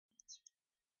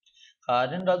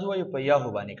نن راځو وایو په یاهو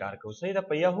باندې کار کوو صحیح ده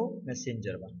په یاهو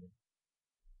میسنجر باندې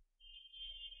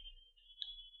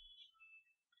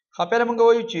خپله موږ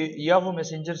وایو چې یاهو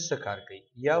میسنجر څه کار کوي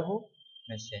یاهو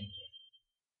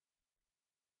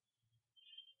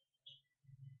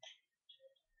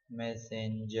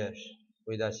میسنجر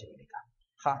وای دا څه ولیکه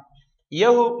ها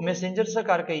یاهو میسنجر څه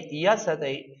کار کوي یا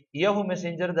ساتي یاهو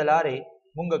میسنجر د لارې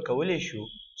موږ کولای شو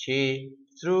چې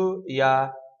through یا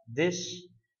this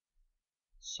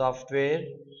software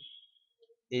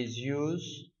is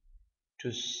used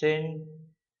to send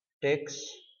text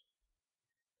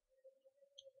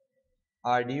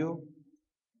audio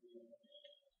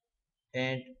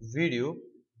and video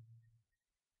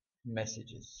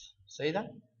messages صحیح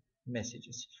ده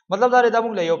messages مطلب دا دا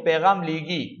موږ له یو پیغام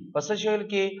لیږي په څه شکل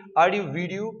کې آډیو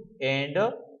ویډیو اینڈ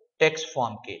ټیکسټ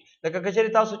فارم کې لکه کچېرې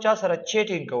تاسو چا سره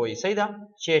چیټینګ کوئ صحیح ده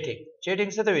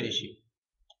چیټینګ څه ته ویل شي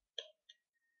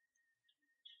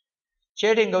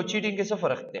چیټینګ او چیټینګ کې څه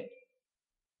فرق دی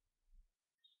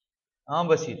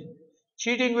بصیر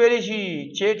چیټینګ ویلی شي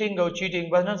چیټینګ او چیټینګ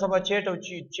بس نن سبا چیټ او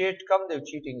چیټ کم دی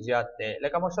چیټینګ زیات دی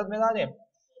لکه مقصد مې دا دی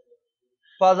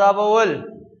پازابول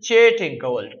چیټینګ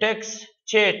کول ټیکس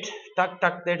چیټ ټک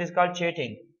ټک دیٹ از کالډ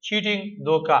چیټینګ چیټینګ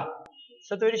دوکا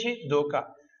څه ته ویل شي دوکا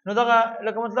نو دا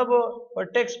لکه مطلب په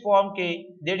ټیکس فارم کې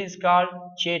دیٹ از کالډ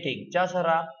چیټینګ چا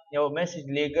سره یو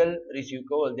میسج لیګل ریسیو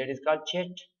کول دیٹ از کالډ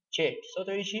چیټ څه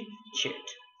ته ویل شي چیټ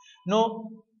نو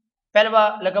پهلوا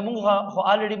لکه مونږ خو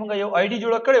الریډي مونږ یو آی ډي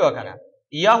جوړ کړی و کنه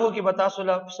یاهو کې به تاسو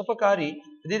له سپکاري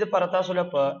د دې لپاره تاسو له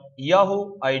په یاهو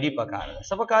آی ډي پکار ده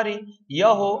سپکاري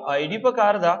یاهو آی ډي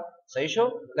پکار ده صحیح شو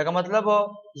لکه مطلب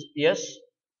یس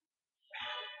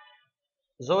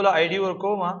زول آی ډي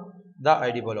ورکوم دا آی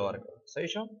ډي بول ورکوم صحیح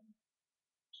شو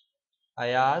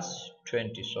ایاس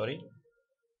 20 سوري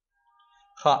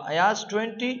ها ایاس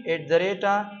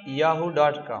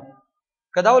 20@yahoo.com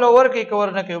کدا ول ورکې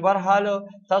کور نه کوي بهر حال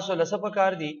تاسو لسه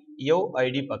پکار دی یو آی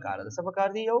ډي پکار ده څه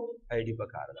پکار دی یو آی ډي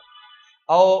پکار ده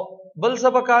او بل څه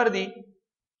پکار دی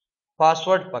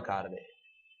پاسورډ پکار دی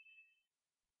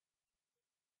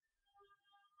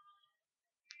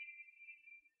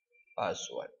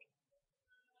پاسورډ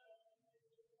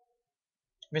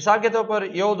مثال کے طور پر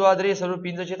یو 2 3 0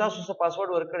 5 چې تاسو څه پاسورډ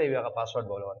ورکړی وي هغه پاسورډ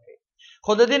بول ورکړي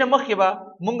خو د دې نه مخکې به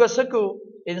مونږ سکو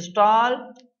انسټال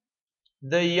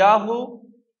د یاهو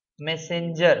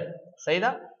میسنجر صحیح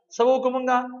ده سبو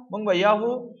کومنګا مونږ به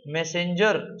یاهو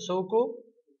میسنجر سوکو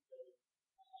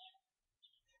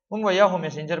مونږ به یاهو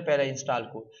میسنجر پہله انسټال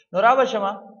کو نو را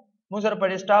بشما مونږ سره په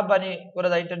ډیسکټاپ باندې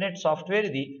ورته انټرنیټ سافټویر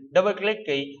دی ډبل کلیک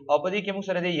کړئ او په دې کې مونږ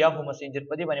سره دی یاهو میسنجر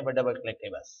په دې باندې په ډبل کلیک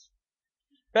کړئ بس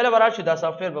پہله وراشي دا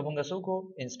سافټویر به مونږ سوکو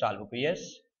انسټال وکړو یس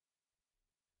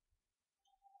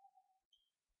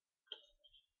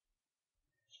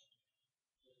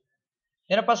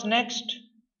یعنی پس نیکسٹ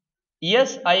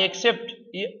yes I accept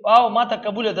او ما ته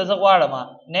قبول ده زه غواړم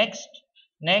next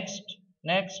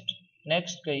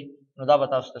کوي نو دا به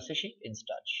تاسو ته شي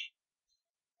انسټال شي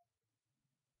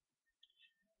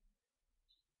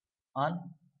ان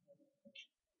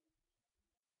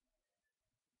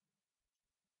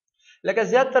لکه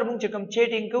زیاتره مونږ چې کوم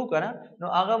چیټینګ کوو کنه نو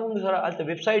هغه مونږ سره الته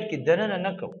ویب سټ کې دننه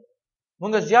نه کوو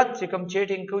مونږ زیات چې کوم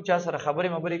چیټینګ کوو چا سره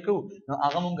خبرې کوو نو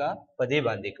هغه مونږ په دې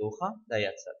باندې کوو ښه دا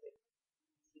یاد ساتئ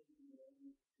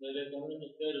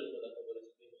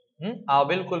او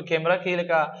بالکل کیمرا کې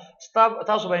لکه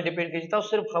تاسو باندې ډیپند کوي تاسو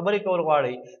صرف خبرې کول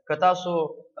غواړئ که تاسو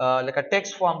لکه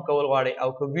ټیکسټ فارم کول غواړئ او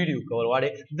که ویډیو کول غواړئ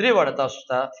درې وړه تاسو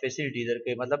ته فیسیلیټي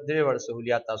درکوي مطلب درې وړه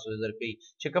سہولیات تاسو درکوي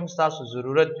چې کوم تاسو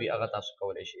ضرورت وي هغه تاسو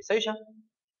کولی شئ صحیح شه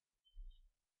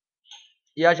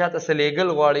یا چاته څه لیګل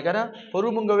غواړئ که نه پرو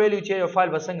مونږ ویلي چې یو فایل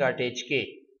به څنګه اټیچ کې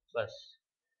بس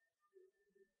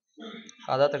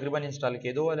دا تقریبا انسټال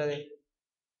کېدو والا دی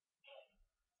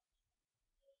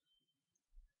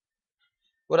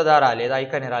ور دا رااله دا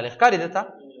ایکن رااله ښکاری دته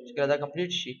چې کله دا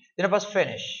کمپلیټ شي دنه بس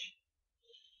فینیش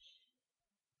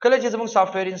کله چې زموږ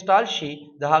سافټویر انسټال شي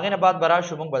د هغې نه بعد برا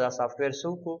شو موږ به دا سافټویر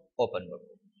سو کو اوپن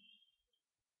وکړو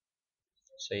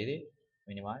صحیح دی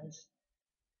مینیمایز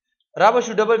را به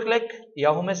شو ډبل کلیک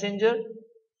یاهو میسنجر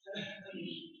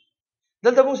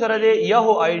دلته موږ سره دی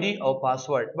یاهو آی ډي او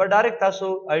پاسورډ به ډایرکټ تاسو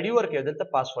آی ډي ورکړئ دلته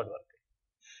پاسورډ ورکړئ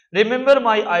ریممبر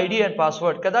مای آی ډي اینڈ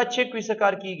پاسورډ کدا چیک ویسه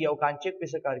کار کیږي او کان چیک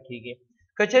ویسه کار کیږي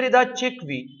کچری دا چیک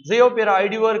وی زه یو پیر آی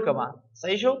ډي ورکما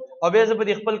صحیح شو او بیا زه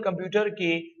په خپل کمپیوټر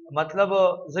کې مطلب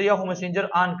زه یاهو میسنجر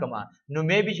آن کما نو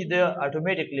مې به چې د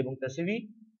اتوماتیکلی مونږ تسوي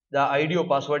دا آی ډي او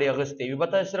پاسورډ یې غستې وي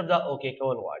بتا صرف دا اوکے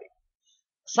کول غواړي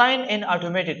ساين ان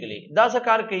اتوماتیکلی دا څه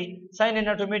کار کوي ساين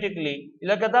ان اتوماتیکلی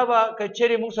لکه دا به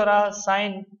کچری مونږ سره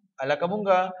ساين لکه مونږ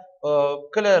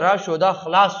کله راشو دا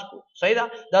خلاص کو صحیح ده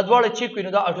دا دواړه چیک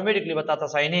وینو دا اتوماتیکلی به تاسو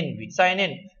ساين ان وي ساين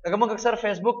ان لکه موږ اکثر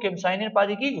فیسبوک کې ساين ان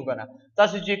پاتې کیږو کنه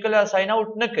تاسو چې کله ساين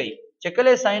اوټ نه کوي چې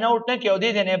کله ساين اوټ نه کوي او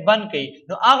دې نه بند کوي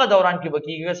نو هغه دوران کې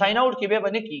بکیږي ساين اوټ کې به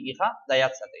باندې کیږي ښا دا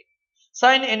یاد ساتئ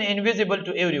sign in invisible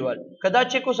to everyone کدا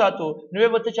چې کو ساتو نو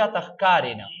به ته چا تخکار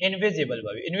نه invisible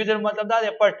به invisible مطلب دا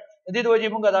دی پټ دې د وجې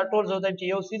مونږ دا ټول زو ته چې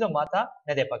یو سیده ماته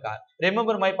نه دی پکار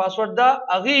ریمبر مای پاسورډ دا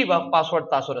اغي پاسورډ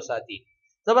تاسو رساتي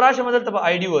زبراشه مدل ته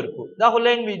آی ډی ورکو دا خو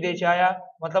لینګویج دی چې آیا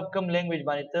مطلب کم لینګویج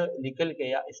باندې ته لیکل کې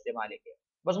یا استعمال کې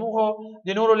بس موږ د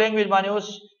نورو لینګویج باندې اوس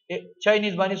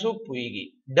چاینیز باندې سو پويږي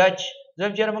ډچ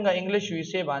زم چې موږ انګلیش وی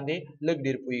سه باندې لګ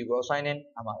ډیر پويږي ساين ان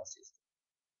اماره سیستم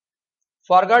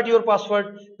forgot your password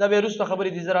دا به روسته خبرې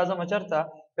دي زرا اعظم چرته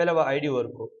پهله به آی ډی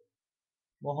ورکو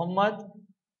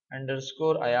محمد_ayaz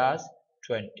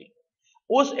 20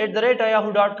 اوس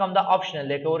 @yahoo.com دا آپشنل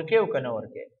لیکه ورکه او کنه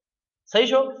ورکه صحیح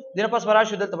شو دینه پس ورا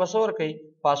شو دلته بس ور کوي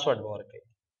پاسورډ ور کوي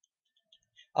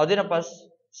او دینه پس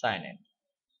ساين ان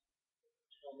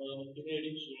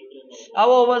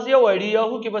او بس یو آی ډی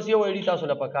یاهو کې بس یو آی ډی تاسو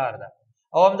لپاره کار ده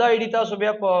او همدا آی ډی تاسو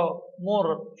بیا په مور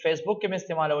فیسبوک کې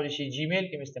استعمالول شي جیمیل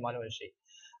کې استعمالول شي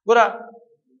ګوره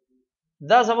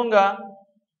دا زمونږه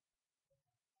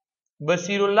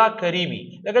بصیر الله کریمی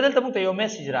لکه دلته موږ ته یو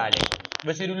میسج راغلی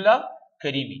بصیر الله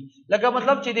کریمی لکه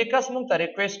مطلب چې د کس موږ ته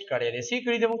ریکویسټ کړی دی سی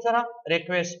کړی دی موږ سره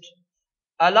ریکویسټ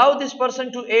allow this person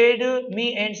to aid me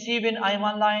and see when I am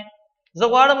online زه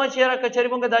غواړم چې را کچری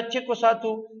موږ دا چې کو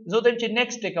ساتو زه ته چې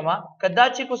نیکسټ کما کدا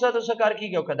چې کو ساتو څه کار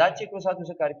کیږي او کدا چې کو ساتو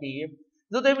څه کار کیږي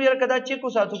زه ته یې کدا چې کو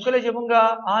ساتو کله چې موږ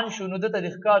آن شونو د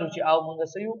تخکارو چې او موږ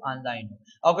سيو آنلاین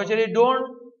او کچری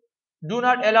do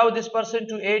not allow this person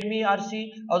to aid me or see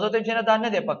او زه ته چې نه دا نه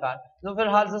دی پکار زه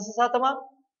په حال څه ساتم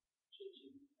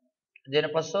دینه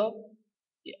پسو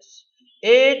yes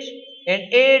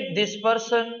add this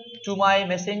person to my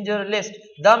messenger list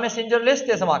دا messenger list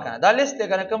ته سما کنه دا list ته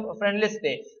کنه کوم friend list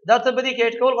ته دا ته بدی کې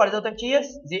add کول غواړي ته چې yes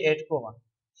زی add کوم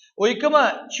وای کما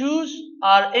choose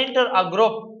or enter a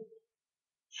group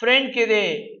friend کې دی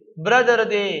brother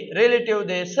دی relative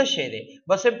دی څه شي دی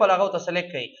بس په لغو ته select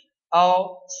کړئ او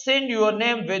send your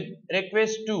name with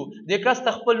request to د کس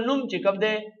خپل نوم چې کوم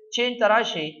دی چین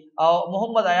تراشي او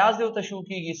محمد ایاز دی ته شو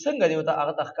کیږي څنګه دی ته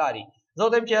هغه تخکاری زه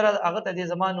دم چې هغه ته د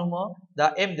زمانو مو دا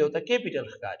ام دی ته کیپټل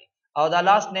ښکاری او دا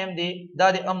لاست نیم دی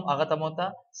دا د ام هغه ته مو ته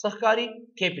سخکاری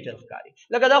کیپټل ښکاری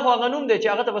لکه دا خو هغه نوم دی چې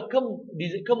هغه ته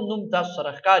کم نوم تاسو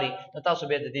سره ښکاری نو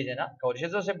تاسو به د دې نه کول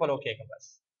شي زه سمپل اوکې کوم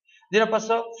بس دینه پس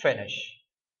فینیش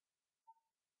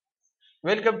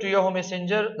ویلکم ټو یو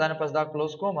میسنجر دا نه پس دا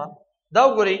کلوز کوما دا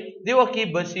وګورئ دی وخت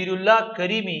کې بصیر الله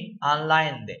کریمی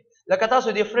آنلاین دی لکه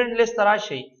تاسو د فرند لیست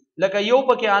راشي لکه یو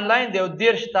پکې آنلاین دی او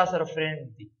دیرش تاسو سره فرند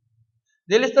دی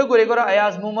د لیست ګورئ ګوره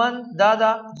ایاز مومن دا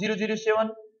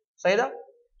 007 صحیح ده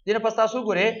دینه پس تاسو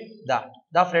ګورئ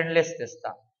دا فرند لیست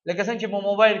تستا لکه څنګه چې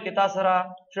موبایل کې تاسو سره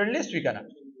فرند لیست وکړه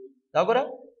دا ګوره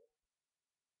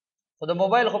خو د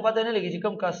موبایل خو پته نه لګي چې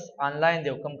کوم کس آنلاین دی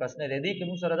او کوم کس نه دی کې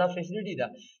موږ سره دا فیسیلیټی ده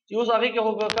چې اوس هغه کې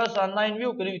خو کس آنلاین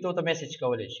ویو کړی ته میسج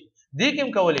کولای شي دی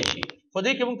کې کولای شي خو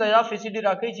دې کې موږ ته دا فیسیلیټی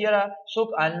راکړي چې یاره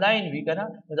څوک آنلاین وی کنه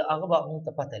نو دا هغه به موږ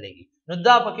ته پته لګي نو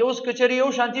دا پکې اوس کچري یو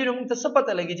شانتي موږ ته څه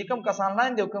پته لګي چې کوم کس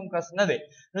آنلاین دی او کوم کس نه دی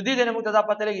نو دې نه موږ ته دا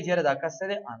پته لګي چې یاره دا کس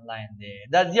دی آنلاین دی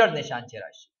دا زیړ نشان چې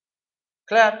راشي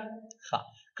کلیر ښه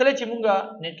کله چې موږ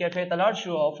نیټ کیفې ته لاړ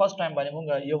شو او فرست ټایم باندې موږ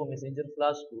یو میسنجر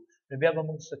خلاص کو نو بیا به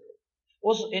موږ څه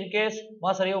اوس ان کیس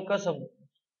ما سره یو قسم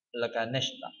لکه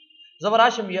نشتا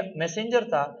زبراشم میسنجر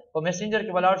تا په میسنجر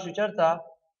کې بلاړ شو چرتا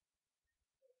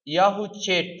یاهو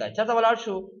چیټ تا چرته بلاړ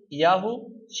شو یاهو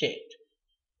چیټ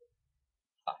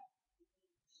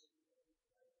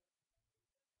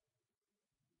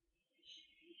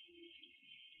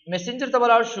میسنجر ته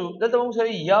بلاړ شو دلته موږ سره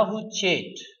یاهو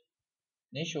چیټ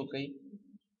نه شو کوي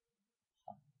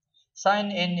sign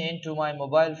in into my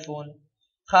mobile phone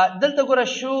دلته ګوره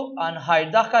شو ان هاید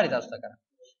دا ښکاري تاسو ته کنه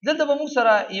دلته به موږ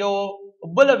سره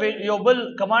یو بل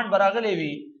کمانډ براغلی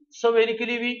وي څه ویل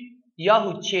کړي وي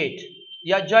یاهو چیټ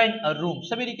یا جوین ا روم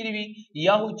څه ویل کړي وي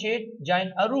یاهو چیټ جوین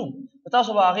ا روم تاسو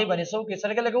به هغه باندې سو کې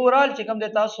سره لګو ورال چې کوم د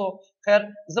تاسو خیر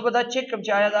زبدا چیک کوم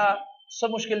چې آیا دا څه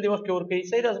مشکل دی وخت ور کوي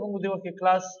صحیح راځم موږ د وخت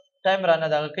کلاس ټایم رانه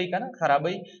دا کوي کنه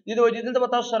خرابای دي د وجې دلته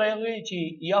تاسو سره وي چې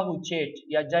یاهو چیټ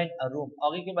یا جوین ا روم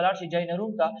هغه کې بلار شي جوین ا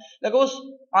روم کا لکه اوس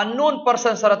انون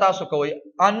پرسن سره تاسو کوي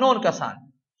انون کسان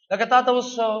لکه تاسو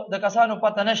اوس د کسانو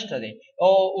پته نشته دي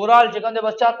او اورال چې کوم د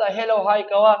بس چاته هلو هاي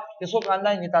کوا چې څوک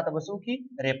آنلاین دي تاسو بسو کی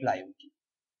ریپلای وکي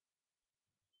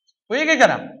ویګه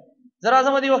کنه زرا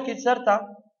اعظم دی وخت کې سرتا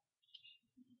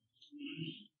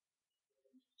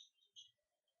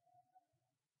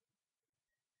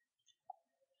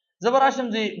زبر راشم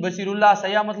زی بصیر الله سه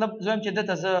یا مطلب زم چې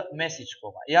دته ز میسج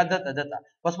کوم یا دته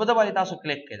پس په دې باندې تاسو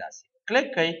کلیک کړئ داسې کلیک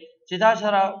کړئ چې دا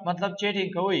سره مطلب چیټینګ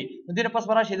کوي نو دې پس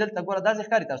راشي دلته ګوره داسې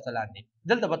ښکاری تاسو ته لاندې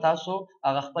دلته به تاسو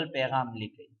هغه خپل پیغام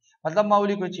لیکئ مطلب ما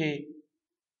ولیکو چې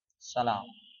سلام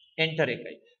انټر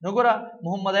کړئ نو ګوره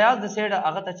محمد ایاز د سیډ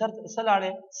هغه ته چرته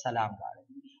سلاړې سلام لاړې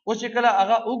اوس چې کله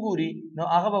هغه وګوري نو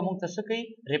هغه به موږ ته څه کوي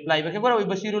ریپلای وکړي ګوره وي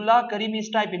بصیر الله کریم از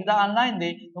ټایپینګ دا آنلاین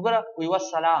دی نو ګوره وي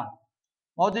والسلام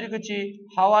ما ودرې کو چې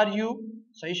هاو ار یو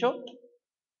صحیح شو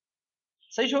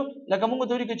لکه موږ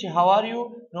ته ولیکو چې هاو ار یو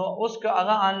نو اوس که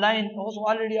هغه آنلاین اوس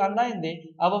الریډي آنلاین دی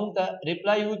هغه موږ ته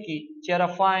ریپلای وکړي چې را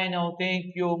فاین او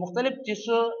ثانک یو مختلف چې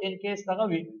څه ان کیس هغه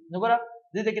وي نو ګوره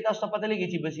دې کې تاسو ته پته لګي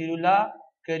چې بصیر الله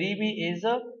کریمی از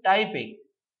ټایپینګ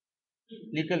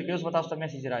لیکل کې اوس تاسو ته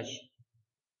میسج راشي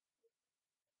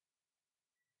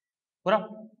ګوره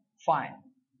فاین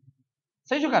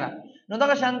صحیح شو کنه نو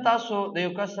دا شان تاسو د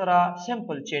یو کس سره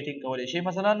سمپل چیټینګ کولای شئ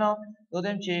مثلا نو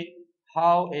دویم چې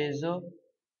how is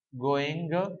going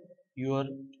your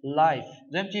life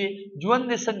زم چې ژوند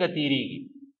دې څنګه تیریږي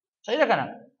صحیح ده کنه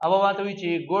अब واته وی چې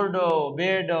ګډ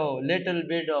بیډ لیټل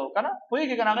بیډ کنه کوئی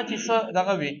کې کنه هغه چې څه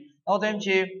دغه وی او دویم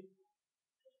چې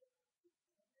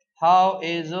how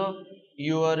is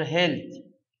your health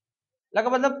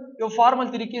لکه مطلب یو فارمل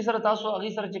طریقې سره تاسو هغه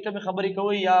سره چې کوم خبرې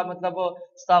کوي یا مطلب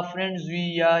ستا فرندز وی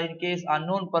یا ان کیس ان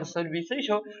نون پرسن وی صحیح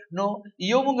شو نو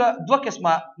یو مونږه دوه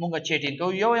قسمه مونږه چیټینګ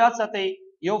کوو یو یاد ساتئ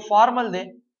یو فارمل دی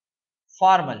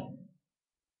فارمل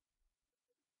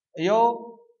یو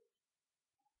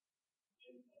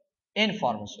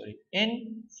انفارمل سوري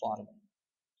انفارمل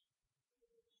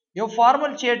یو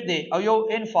فارمل چیټ دی او یو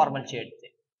انفارمل چیټ دی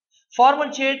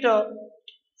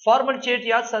فارمل چیټ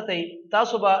یاد ساتئ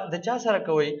تاسو به د چا سره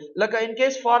کوئ لکه ان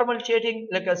کیس فارمل چیټینګ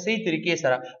لکه صحیح طریقې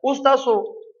سره اوس تاسو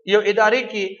یو ادارې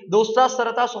کې د استاد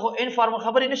سره تاسو خو انفارمل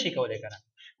خبرې نشئ کولی کنه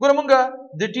ګوره مونږ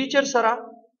د ټیچر سره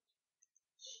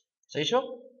صحیح شو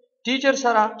ټیچر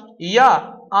سره یا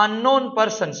اننون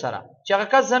پرسن سره چې هغه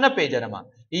کس زه نه پیژنم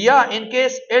یا ان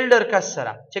کیس ایلډر کس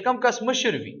سره چې کوم کس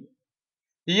مشر وي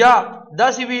یا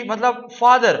داسې وي مطلب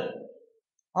فادر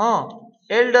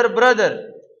ایلډر برادر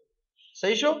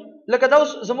صحیح شو لکه دا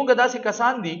اوس زمونږ داسې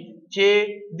کسان دي چې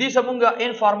دې زمونږ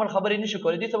انفارمل خبرې نشو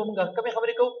کولی دې زمونږ کومې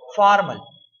خبرې کوو فارمل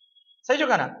صحیح شو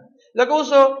کنه لکه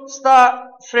اوس ستا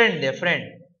فرند دی فرند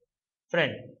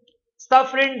ستا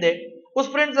فرند دی اوس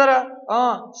فرند سره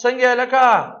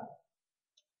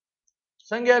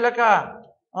څنګه لکه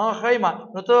خیمه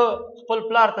نو ته خپل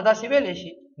پلار ته داسې ویلی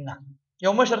شي نه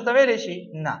یو مشر ته ویلی شي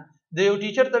نه د یو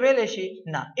ټیچر ته ویلی شي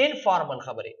نه انفارمل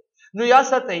خبرې نو یا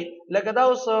ساتئ لکه دا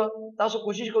اوس تاسو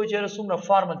کوشش کوئ چې څومره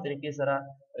فارمل طریقې سره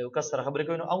یو کس سره خبرې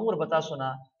کوئ نو هغومره به تاسو نه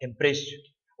امپریس شي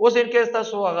اوس ان کیس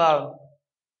تاسو هغه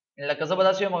لکه زه به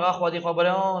داسې وایم هغه خوا دې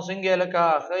خبرې څنګه لکه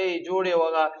ښه جوړې او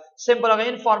هغه سمپل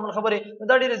هغه انفارمل خبرې نو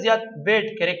دا ډېرې زیات بیډ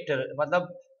کریکټر مطلب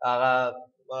هغه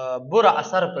بره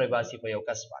اثر پرې باسي په یو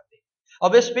کس باندې او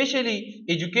اسپیشلی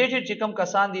ایجوکیټډ چې کوم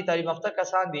کسان دي تعلیم یافته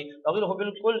کسان دي هغوی خو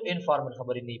بالکل انفارمل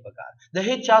خبرې نه دي پکار د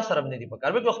هیڅ چا سره هم نه دي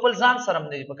پکار بلکې خپل ځان سره هم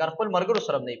نه دي پکار خپل ملګرو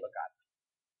سره هم نه دي پکار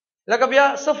لکه بیا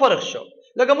څه فرق شو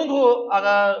لکه موږ خو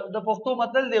هغه د پښتو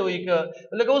متل دی وایي که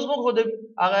لکه اوس موږ خو د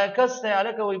هغه کس دی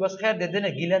هلکه وایي بس خیر د ده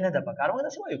نه ګیله نه ده پکار موږ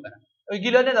داسې وایو که نه وایي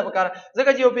ګیله نه ده پکار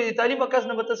ځکه چې یو تعلیمه کس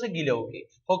نه به ته څه ګیله وکړي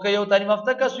خو که یو تعلیم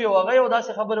یافته کس وي او هغه یو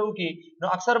داسې خبره وکړي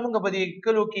نو اکثر موږ په دې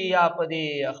کلو کې یا په دې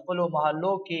خپلو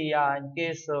محلو کې یا ان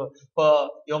کیس په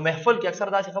یو محفل کې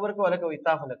اکثر داسې خبره کوو هلکه وایي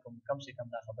تا خو کم سے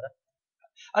کم دا خبره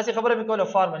اسی خبره مې کوله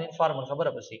فارمل انفارمل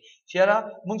خبره پسې چې یاره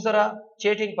موږ سره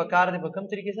چیټینګ په کار دی په کوم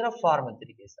طریقې سره فارمل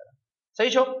طریقې سره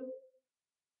صحیح شو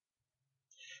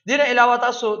دې نه علاوه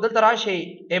تاسو دلته راشئ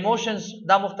ایموشنز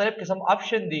دا مختلف قسم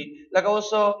آپشن دي لکه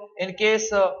اوس ان کیس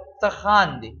ته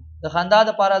خاندې د خندا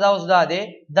دپاره دا اوس دا دی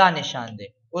دا نشان دی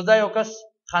اوس دا یو کس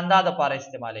خندا دپاره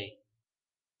استعمالوي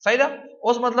صحیح ده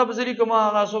اوس مطلب زه لیکم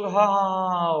هغه څوک ها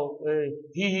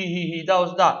هی دا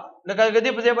اوس دا لکه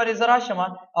دې په ځای باندې زه راشم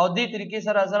او دې طریقې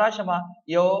سره زه راشم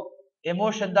یو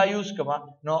ایموشن دا یوز کوم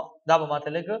نو دا به ماته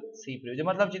لږ صحیح پرېږدي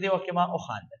مطلب چې دې وخت کې ما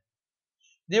وخاندل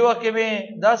دې وخت کې مې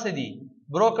داسې دي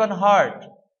بروکن هارټ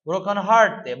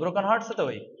دی بروکن هارټ څه ته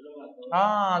وایي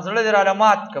زړه دې راله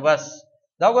مات که بس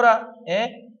دا ګوره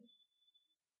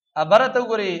بره ته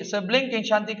وګورئ څه بلینکینګ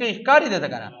شانتي کوي ښکاري دی ته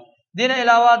که نه دې نه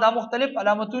علاوه دا مختلف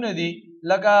علامتونه دي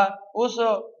لکه اوس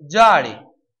جاړې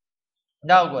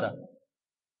دا وګوره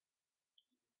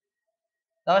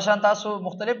دا شان تاسو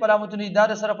مختلف علامتونه دا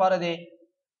د سره پاره دی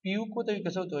پیو کو ته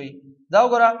کسو ته وي دا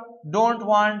وګوره ډونټ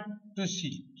وانټ ټو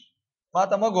سی ما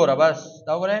ته مګوره بس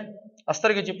دا وګوره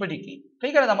استرګې چې پټي کی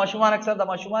کوي کنه دا ماشومان اکثر د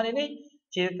ماشومان نه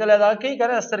چې کله دا کوي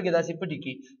کنه استرګې داسې پټي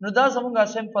کی نو دا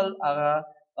زمونږه سمپل هغه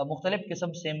مختلف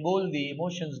قسم سیمبول دي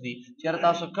ایموشنز دي چې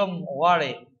تاسو کم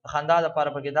غواړئ خندا د لپاره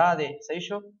پکې دا دی صحیح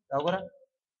شو دا وګوره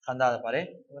خندا د لپاره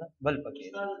بل پکې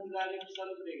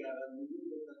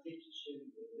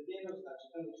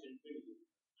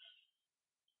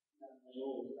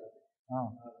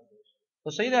تو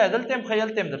صحیح ده دلته هم خیال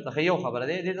تم درته خیو خبره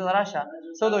دی دې ته راشه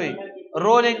څه دوی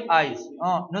رولینګ آیز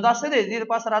نو دا څه دی دې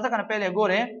پاس راځه کنه پهله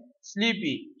ګوره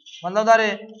سلیپی مطلب دا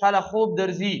خاله خوب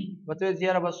درځي وته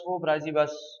زیاره بس خوب راځي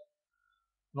بس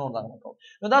نو دا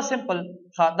نو دا سمپل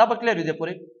دا په کلیر دی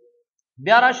پوره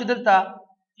بیا راشه دلته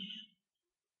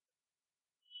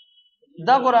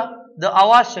دا ګوره د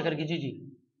आवाज شکر کې جی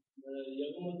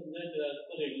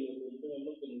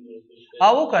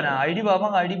او کنه آی ډی بابا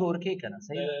آی ډی به ورکې کنه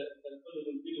صحیح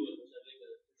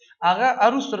هغه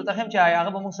اروس تر ته هم چې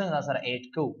هغه به موږ څنګه سره اډ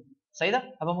کو صحیح ده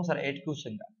هغه موږ سره اډ کو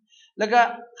څنګه لکه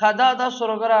خدا دا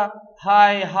سره غره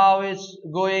هاي هاو از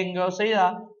ګوینګ صحیح ده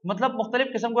مطلب مختلف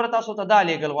قسم ګره تاسو ته دا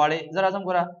لګل غواړي زرا اعظم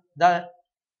ګره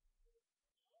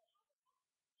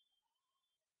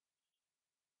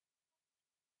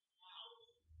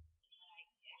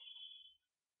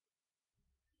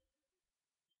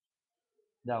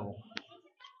دا و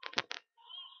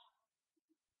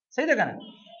صحیح ده کنه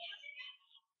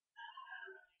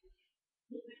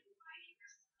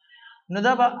نو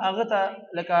دا به هغه ته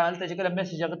لکه هلته چې کله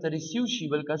میسج هغه ته ریسیو شي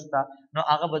بل کس ته نو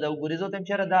هغه به دا وګوري زه ته هم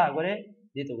چېرې دا ګورې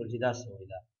دې ته وګورې چې دا څه وایي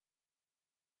دا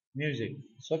میوزیک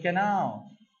سو که ناو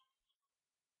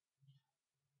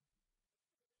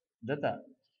دته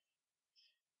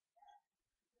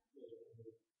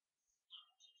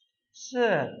څه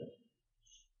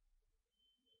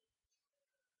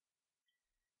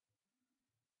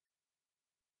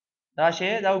دا شی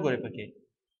دا وګورئ پکې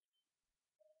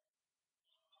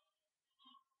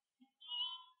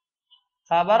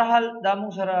برحال دا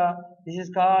موږ سره this is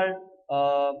called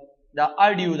دا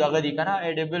audio دغه دی کنه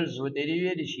edibles وته دی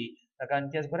ویل شي لکه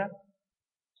انکیس ګره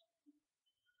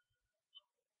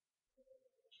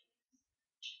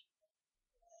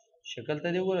شکل ته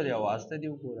دی وګوره دی आवाज ته دی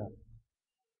وګوره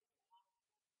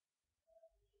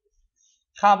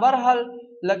برحال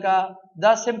لکه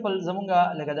دا سمپل زمونږه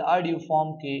لکه د آډیو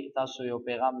فارم کې تاسو یو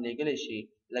پیغام لګلی شي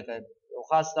لکه یو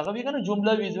خاص دغه وي کنه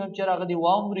جمله وي زموږ چې هغه دی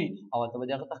واوري او ته به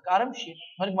هغه ښکارم شي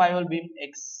ملک مای ول بی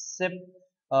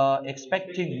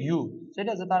expecting you څه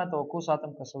زه تاسو توقع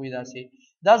ساتم که سوي داسې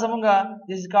دا زمونږه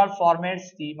this is called formats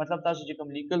دي مطلب تاسو چې کوم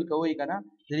لیکل کوئ کنه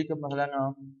لیکل مثلا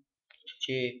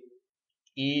چې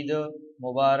عید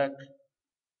مبارک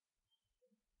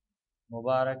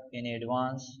in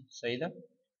advance صحیح ده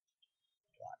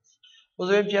اوس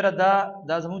ویم چیرې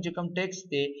دا زموږ چې کوم ټیکسټ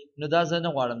دی نو دا زه نه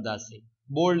غواړم داسې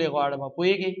بولډ یې غواړم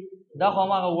پوهېږې دا خو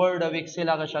هماغه ورډ او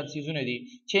ایکسل هغه شان څیزونه دي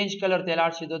چینج کلر ته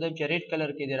لاړ شي دوی چې ریډ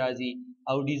کلر کې دی راځي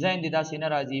او ډیزاین دی داسې نه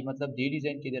راځي مطلب دی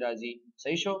ډیزاین کې دی راځي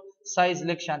صحیح شو سایز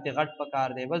لږ شانتې غټ پکار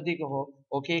دی بس دی که هو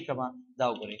اوکې کما دا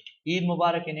وګورئ عید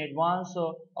مبارک ان ایډوانس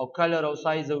او کلر او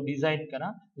سایز او ډیزاین کنه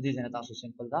دې ځنه تاسو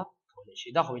سمپل دا کولی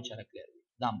شي دا خو ان شاء الله کلیر دی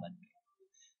دا باندې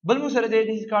بل مو سره دی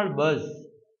dis called buzz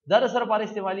دا سره پر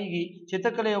استعماليږي چې ته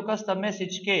کله یو کس ته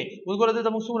میسج کې وګوره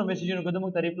ته موږ څومره میسجونه کوو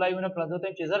موږ ته ریپلای ونه کړو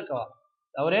ته چې زر کوا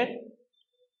اورې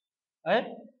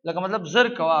لکه مطلب زر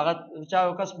کوا هغه چا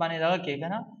یو کس باندې دا کې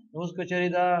کنه اوس کچري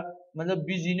دا مطلب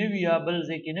بیزی نه وي یا بل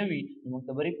ځکه نه وي موږ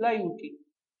ته ریپلای وکړي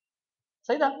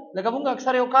صحیح ده لکه موږ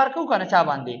اکثر یو کار کوو کنه چا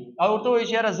باندې او ورته وایي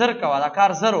چې یاره زر کوا دا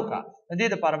کار زر وکړه دې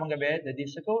لپاره موږ به د دې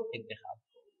څه کوو انتخاب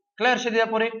کلیر شه دې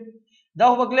پورې دا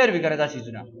هو کلیر وی کړه دا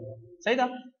چیزونه صحیح ده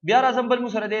بیا راځم بل مو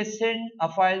سره دې send a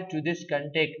file to this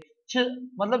contact چې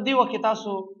مطلب دی وخت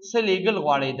تاسو څه لیګل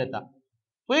غواړئ دته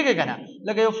پوهیږئ کنه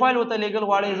لکه یو فایل وته لیګل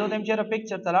غواړئ زه تم چیرې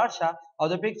پکچر تلاړ شه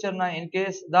او د پکچر نه ان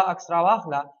کیس دا اکسرا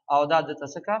واخله او دا د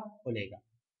تسکا ولېګا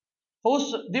اوس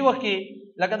دی وخت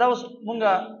لکه دا اوس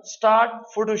مونږه start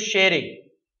photo sharing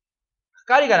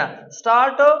کاری کنه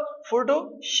start photo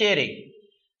sharing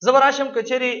زبراشم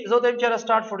کچری زه د چیرې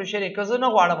start photo sharing کزه نه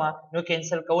غواړم نو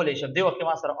کینسل کولای شم دی وخت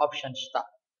ما سره آپشن شته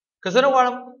کزه نه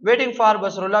غواړم waiting for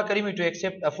بصر الله کریمی to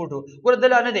accept a photo ګور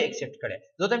دل نه دی accept کړي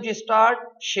زه تم چې start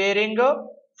sharing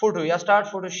photo یا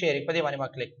start photo sharing په دې باندې ما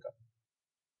کلیک کړ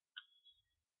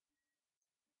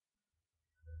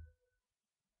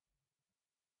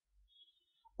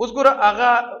اوس ګور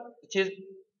هغه چې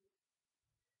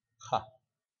ها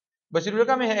بصر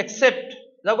الله کوم accept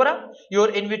دا ګوره your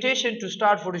invitation to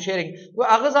start photo sharing و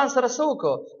هغه ځان سره څه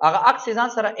وکړو هغه عکس ځان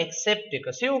سره accept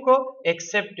وکړو څه وکړو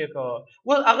accept وکړو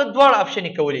و هغه دواړه آپشن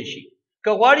کولی شي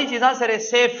که غواړي چې ځان سره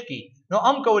سیف کی نو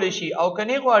هم کولی شي او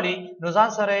کني غواړي نو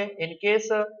ځان سره ان کیس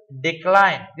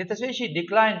ډیکلاین دې ته شي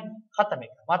ډیکلاین ختم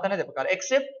کړه ماته نه ده پکار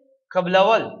accept قبل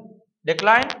اول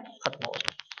ډیکلاین ختمول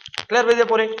کلیر به دې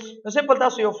پورې نو سمپل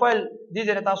تاسو یو فایل دې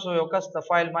ځای تاسو یو کس ته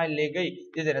فایل مایل لګی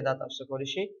دې ځای دا تاسو کولی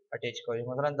شي اٹیچ کوئ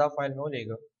مثلا دا فایل نو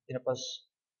لګو دې پس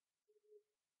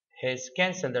has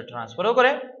cancelled the transfer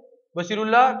وګوره بصیر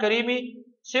الله کریمی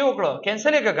سیو کړو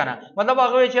کینسل یې کنه مطلب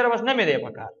هغه چیرې بس نه مې دی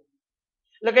پکار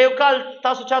لکه یو کال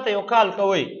تاسو چاته یو کال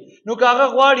کوي نو کاغه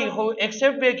غواړي خو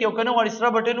ایکسپټ به کې او کنه غواړي سره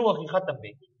بټن وخی ختم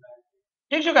به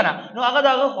ٹھیک شو کنه نو هغه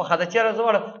دغه خو خدای چیرې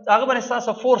زوړ هغه باندې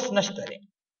تاسو فورس نشته لري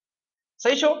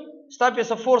صحیح شو ستاسو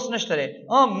په فورس نشته لري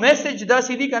میسج دا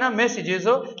سیدی کنه میسجز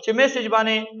چې میسج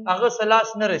باندې هغه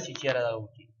سلاس نه رسی چیرې دا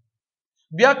وکی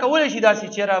بیا کول شي دا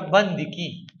چیرې بند کی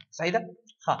صحیح ده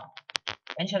ها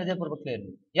ان شاء الله دې پر کلیر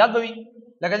یاد بوي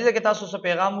لکه دې کې تاسو څه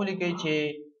پیغام ولیکئ چې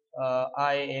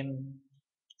I am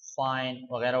fine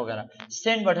وغیرہ وغیرہ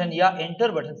سینڈ بٹن یا انټر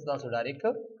بٹن تاسو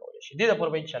ډایرکټ کولای شئ دې د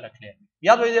پورې ان شاء الله کلیر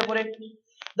یاد وي دې پورې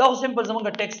دا سمپل زمونږ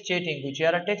ټیکسټ چیټینګ و چې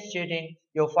را ټیکسټ چیټینګ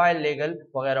یو فایل لیګل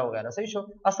وغیرہ وغیرہ صحیح شو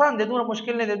آسان دي دومره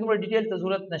مشکل نه دي دومره ډیټیل ته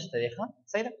ضرورت نشته ښه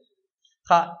صحیح ده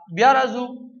ها بیا راځو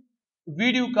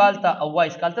ویډیو کال ته او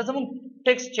وایس کال ته زمونږ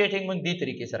ټیکسټ چیټینګ موږ دې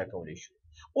طریقې سره کولای شو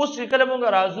اوس کله موږ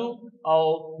راځو او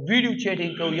ویډیو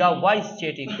چیټینګ کوو یا وایس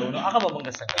چیټینګ کوو نو هغه به موږ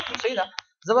څنګه کوو صحیح ده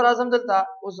زبر اعظم دلته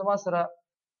اوس زما سره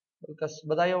کس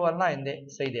بدایو آنلاین دی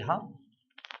صحیح دی ها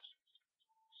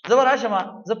زبر راشم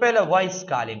زه پهله وایس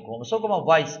کالینګ کوم سو کوم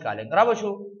وایس کالینګ را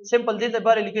بشو سمپل دې ته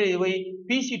باره لیکلی وي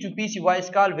پی سی ټو پی سی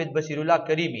وایس کال وذ بصیر الله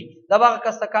کریمی دا باغ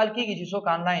کس ته کال کیږي چې څوک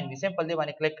آنلاین دی سمپل دې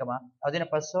باندې کلیک کما او دې نه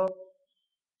پس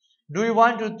do you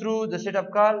want to through the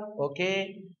setup call okay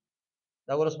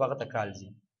دا ورس باغ ته کال زی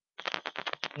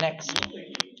next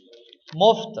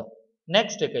مفت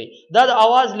next کوي دا د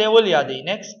आवाज لیول یادې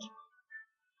next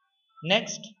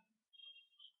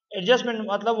adjustment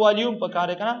मतलब वॉल्यूम पर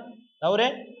कार्य करना और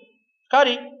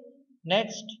करी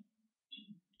next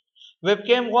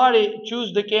webcam वाले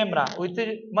choose the camera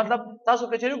मतलब तासो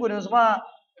कचरी गुने उसमा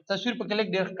तस्वीर पर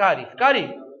क्लिक देख कारी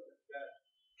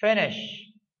फिनिश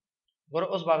वर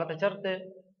उस बात चरते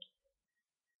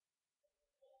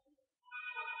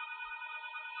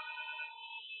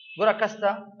बुरा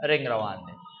कस्ता रिंग रवान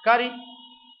है कारी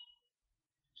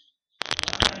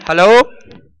हेलो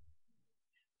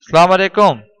अस्सलाम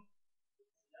वालेकुम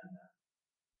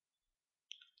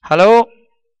हेलो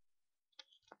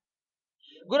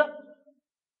ګوره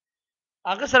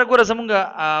هغه سره ګوره زمونږ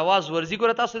आवाज ورزي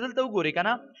ګوره تاسو دلته وګورئ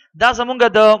کنه دا زمونږ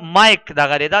د مایک دا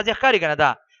غری دا ځکه ښکاری کنه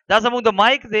دا زمونږ د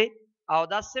مایک دی او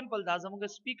دا سمپل دا زمونږ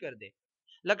سپیکر دی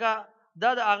لکه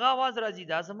دا د هغه आवाज راځي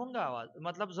دا زمونږ आवाज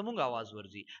مطلب زمونږ आवाज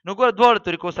ورزي نو ګوره دوه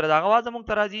طریقو سره دا आवाज زمونږ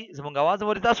ته راځي زمونږ आवाज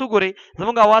ورزي تاسو ګورئ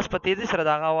زمونږ आवाज په تیزی سره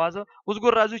دا आवाज اوس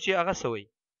ګور راځو چې هغه سوي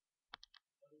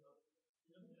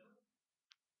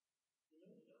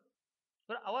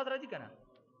ګوره आवाज راځي کنه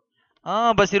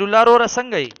بصیر الله رو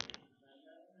څنګه یې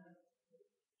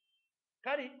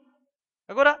کاری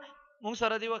وګوره موږ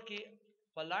سره دی وکی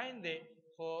په لاین دی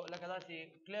خو لکه داسې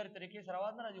کلیر طریقې سره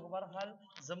आवाज نه راځي خو بهر حال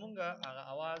زمونږ هغه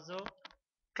आवाज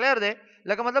کلیر دی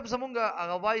لکه مطلب زمونږ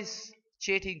هغه وایس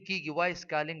چیټینګ کیږي وایس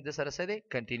کالینګ د سره سره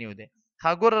کنټینیو دی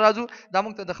ها ګور راځو دا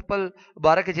موږ ته د خپل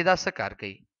باره کې چې دا څه کار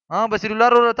کوي بصیر الله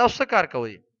رو تاسو څه کار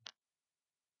کوي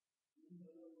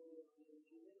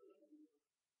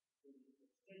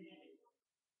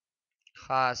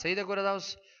ها صحیح ده ګوره دا اوس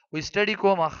وی سټډي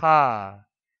کوم ها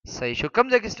صحیح شو کوم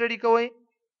ځای کې سټډي کوئ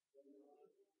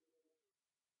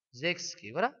زیکس کې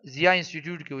ګوره زیا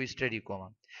انسټیټیوټ کې وی سټډي کوم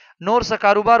نور څه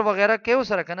کاروبار وغیرہ کې او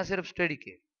سره کنه صرف سټډي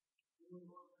کې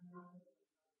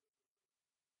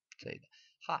صحیح ده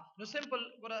ها نو سمپل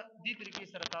ګوره دې طریقې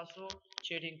سره تاسو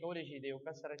چیټینګ کولای شئ د یو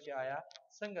کس سره چې آیا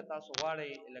څنګه تاسو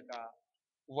غواړئ لکه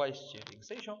وایس چیټینګ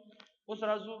صحیح شو اوس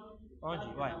راځو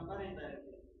جی وای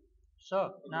سو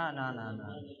نه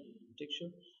ٹھیک شو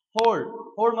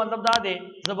هولډ مطلب دا دی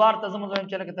زبار ته زموږ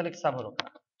چې لکه تلک صبر وکړه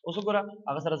اوس ګوره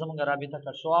هغه سره زموږ رابطه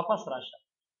کړ شو واپس راشه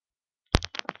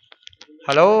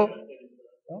هلو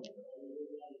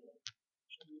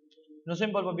نو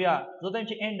سمپل بیا زه ته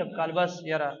چې اینڈ اپ کال بس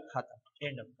یاره ختم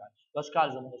اینڈ اپ کال بس کال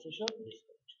زموږ څه شو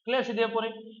کلیئر شي دی پورې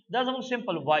دا زموږ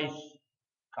سمپل وایس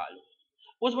کال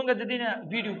اوس موږ د دې نه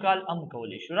ویډیو کال هم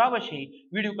کولی شو را بشي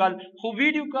ویډیو کال خو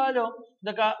ویډیو کال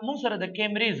دغه موږ سره د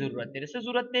کیمرې ضرورت دی څه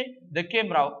ضرورت دی د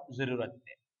کیمرا ضرورت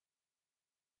دی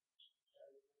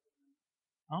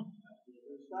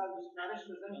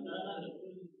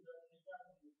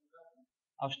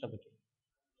اوشته پکې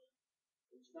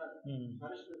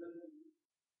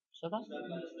څه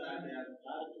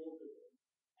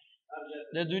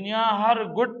د دنیا هر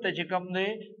ګډ ته چې کوم دی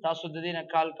تاسو د دې نه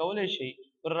کال کولی شئ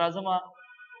پر راځم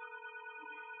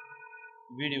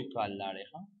ویډیو کال لاړې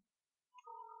ها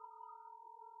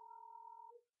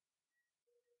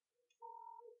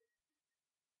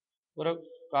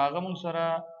کاغه مونږ سره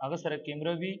هغه سره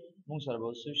کیمرا وی مونږ سره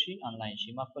به شي آنلاین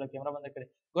شي ما خپل کیمرا بند کړې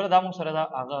ګوره دا مونږ سره دا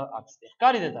هغه عکس دی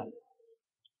ښکاری دی دا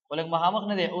ولګ مخامخ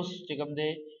نه دی اوس چې کوم دی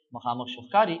مخامخ شو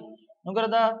ښکاری نو ګوره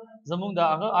دا زمونږ دا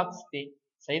هغه عکس دی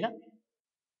صحیح ده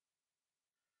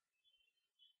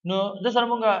نو د سره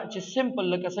مونږ چې سمپل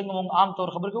لکه څنګه مونږ عام طور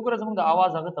خبر کوو ګوره زمونږ د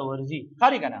आवाज هغه ته ورځي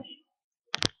ښکاری کنه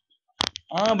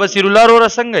بصیر الله ور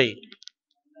څنګه یې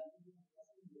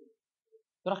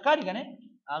ښکاری کنه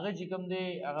هغه چې کوم دی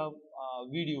هغه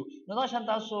ویډیو نو دا شان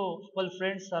تاسو خپل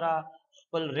فرند سره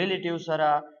خپل ریلیټیو سره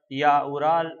یا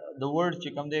اورال د ورډ چې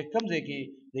کوم دی کوم ځای کې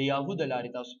د یاهو د لارې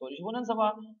تاسو کولی شئ نن سبا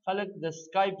خلک د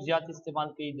سکایپ زیات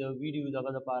استعمال کوي د ویډیو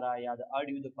دغه لپاره یا د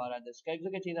اډیو لپاره د سکایپ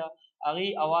ځکه چې دا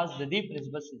هغه आवाज د دې پر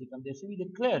نسبت چې کوم دی سوي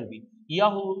د کلیر وي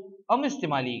یاهو هم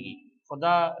استعمالیږي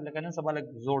خدا لکه نن سبا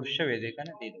لک زوړ شوی دی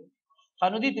کنه دی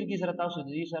قانوني طریقې سره تاسو د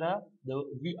دې سره د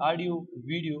اډیو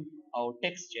ویډیو او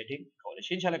ټیکست چیټینګ کولای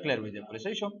شئ ان شاء الله کلیر وي پرې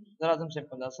صحیح شو زه راځم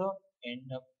سمپل تاسو اینډ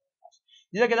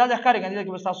دې کې دا ښکاري کنه دې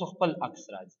کې بس تاسو خپل عکس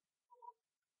راځي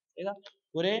دا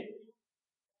پوره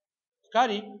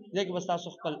ښکاري دې کې بس تاسو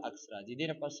خپل عکس راځي دې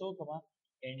نه پسو کما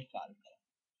اینډ کال کړه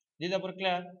دې دا پر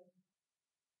کلیر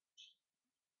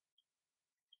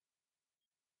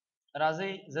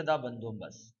راځي زدا بندوم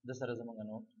بس د سره زمونږ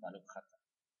نو معلوم ختم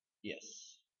یس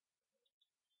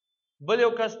بل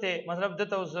یو کس ته مطلب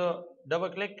دته اوس ډبل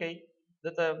کلیک کړئ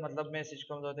دته مطلب میسج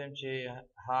کوم دوته چې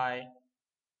هاي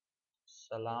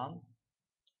سلام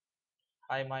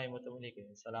هاي مای متمنی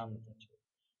کوي سلام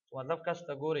مطلب کس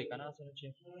ته ګوري کنه څنګه چې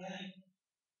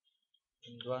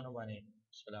دوانو باندې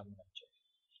سلام راځي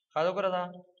خاله کړه دا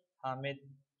حامد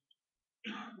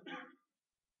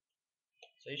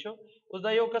صحیح شو اوس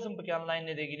دا یو قسم پکې آنلاین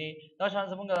نه دیګنی دا شان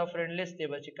زمونږ دا فرند لیست دی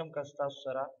چې کم کس تاسو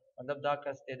سره مطلب دا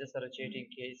کس ته د سره چیټینګ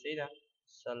کوي صحیح ده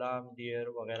سلام ډیر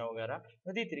وغیرہ وغیرہ نو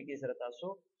دې طریقې سره تاسو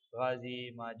غازی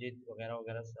ماجد وغیرہ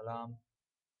وغیرہ سلام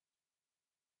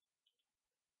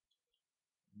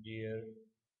ډیر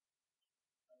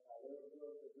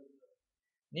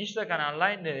نشته کنه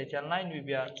آنلاین دی چې آنلاین وی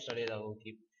بیا سړی دا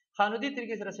وکی قانوني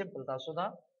طریقې سره سمپل تاسو دا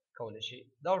کولای شي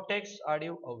دا ټیکست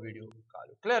اډیو او ویډیو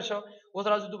کالو کلیر شو اوس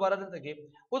راځو دوباره دلته کې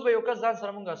اوس به یو کس ځان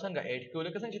سره مونږ څنګه اډ کړو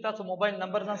لکه څنګه چې تاسو موبایل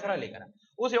نمبر ځان سره لیکنه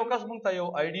اوس یو کس مونږ ته یو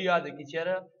آی ډی یاد کی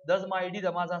چیرې د ما آی ډی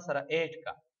د ما ځان سره اډ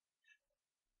کا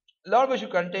لاړ به شو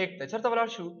کنټیکټ ته چرته ولاړ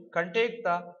شو کنټیکټ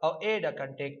ته او اډ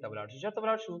کنټیکټ ته ولاړ شو چرته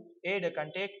ولاړ شو اډ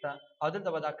کنټیکټ ته او دلته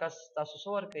به دا کس تاسو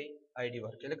سور کوي آی ډی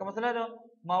ورکړي لکه مثلا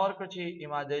ما ورکړ چې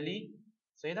اماد علي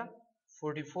صحیح ده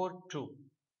 442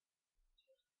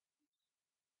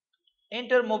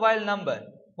 انټر موبایل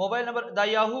نمبر دا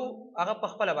یاهو هغه په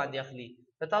خپل باندې اخلي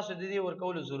تاسو د دې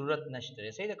ورکول ضرورت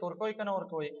نشته صحیح ده ورکوي کنه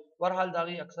ورکوي ورحال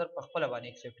داغي اکثر په خپل باندې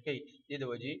ایکسپټ کوي دې د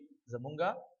وجې زمونږه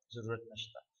ضرورت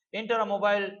نشته انټر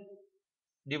موبایل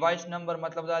ډیوایس نمبر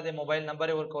مطلب دا د موبایل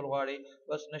نمبر ورکول غواړي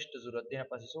بس نشته ضرورت دی نه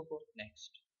پاسې سو کو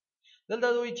نیکسٹ دلته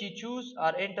دوی چې چوز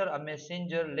اور انټر ا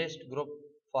میسنجر لیست گروپ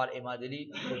فار امادلی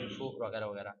وغیرہ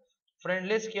وغیرہ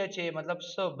فرند لیست کیا چې مطلب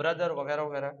سو برادر وغیرہ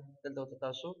وغیرہ دلته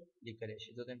تاسو لیکلی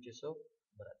شي دوی چې سو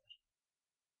برادر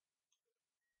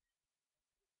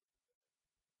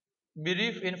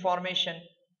brief information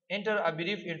enter a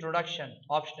brief introduction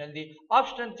optional دی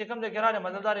option چې کوم د ګرانه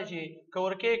مطلب دا چې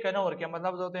کورکې کنه ورکه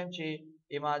مطلب دوی چې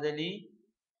اماد علي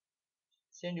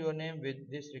send your name with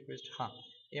this request ها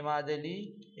اماد علي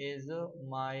is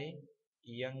my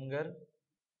younger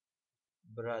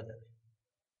brother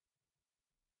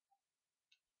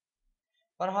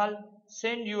پرحال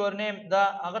send your name دا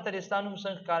هغه ترستانوم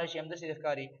څنګه کار شي هم د سې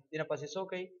ښکاری دنه پسې سو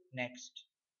کوي next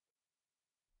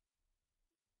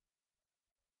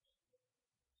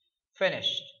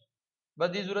finished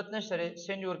but the ضرورت نشته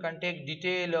send your contact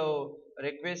detail or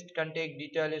request contact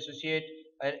detail associate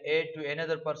and add to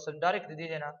another person direct دي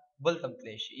نه بل تم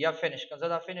تلی شي یا finish کزه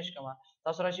دا finish کما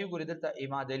تاسو راشي ګورئ دلته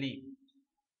اماد علي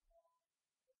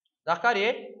دا کاری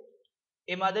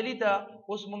اماد علي ته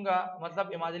اوس مونږه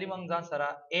مطلب اماد علي مونږ ځان سره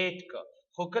 8 ک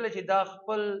خو کله چې دا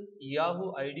خپل یاهو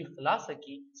آی ډی خلاص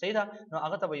کی صحیح ده نو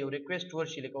هغه ته یو ریکوست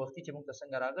ورشي لکه وخت چې موږ ته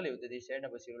څنګه راغلی و د دې سایډ نه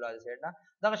بصیر الله سایډ نه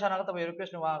دا شان هغه ته یو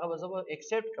ریکوست نو هغه به زه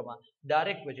ایکسپټ کما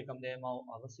ډایرکټ به کوم دی ما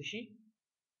هغه شي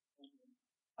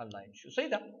آنلاین شو صحیح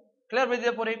ده کلیر به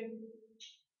دې پورې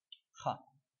ها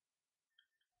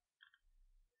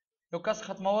یو کس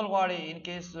ختمول غواړي ان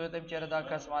کیس زه ته چیرې دا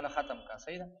کس مال ختم کا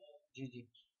صحیح ده جی جی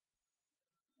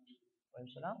وعلیکم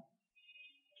السلام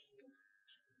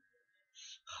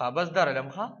ها بس درلم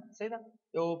ها صحیح ده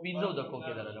یو 15 دقیقو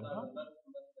کې درلم ها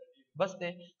بس ته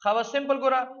خا بس سمپل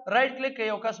ګورا رائټ کلیک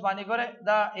یو کس باندې ګوره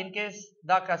دا ان کیس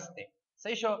دا کس ته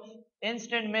صحیح شو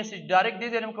انسټنٹ میسج ډایرکټ دې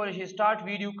دنه کولای شي سٹارټ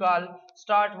ویډیو کال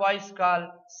سٹارټ وایس کال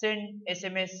سند اس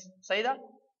ام اس صحیح ده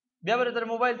بیا به تر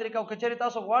موبایل طریقه او کچری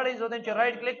تاسو غواړئ زه دم چې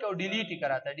رائټ کلیک او ډیلیټ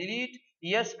کراته ډیلیټ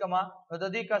یس کما نو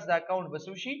د دې کس د اکاونټ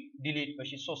بسو شي ډیلیټ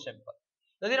بشي سو سمپل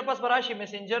د دې پس براشي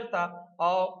میسنجر ته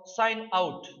او ساين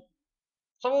اوټ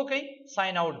سبو کوي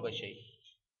ساين اوټ بشي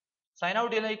ساين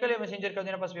اوټ نه کله میسنجر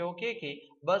کړه نه پس به اوکے کې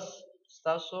بس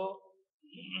تاسو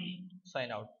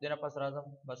ساين اوټ دنه پس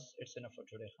راځم بس اټس انف فور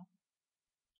ټوډے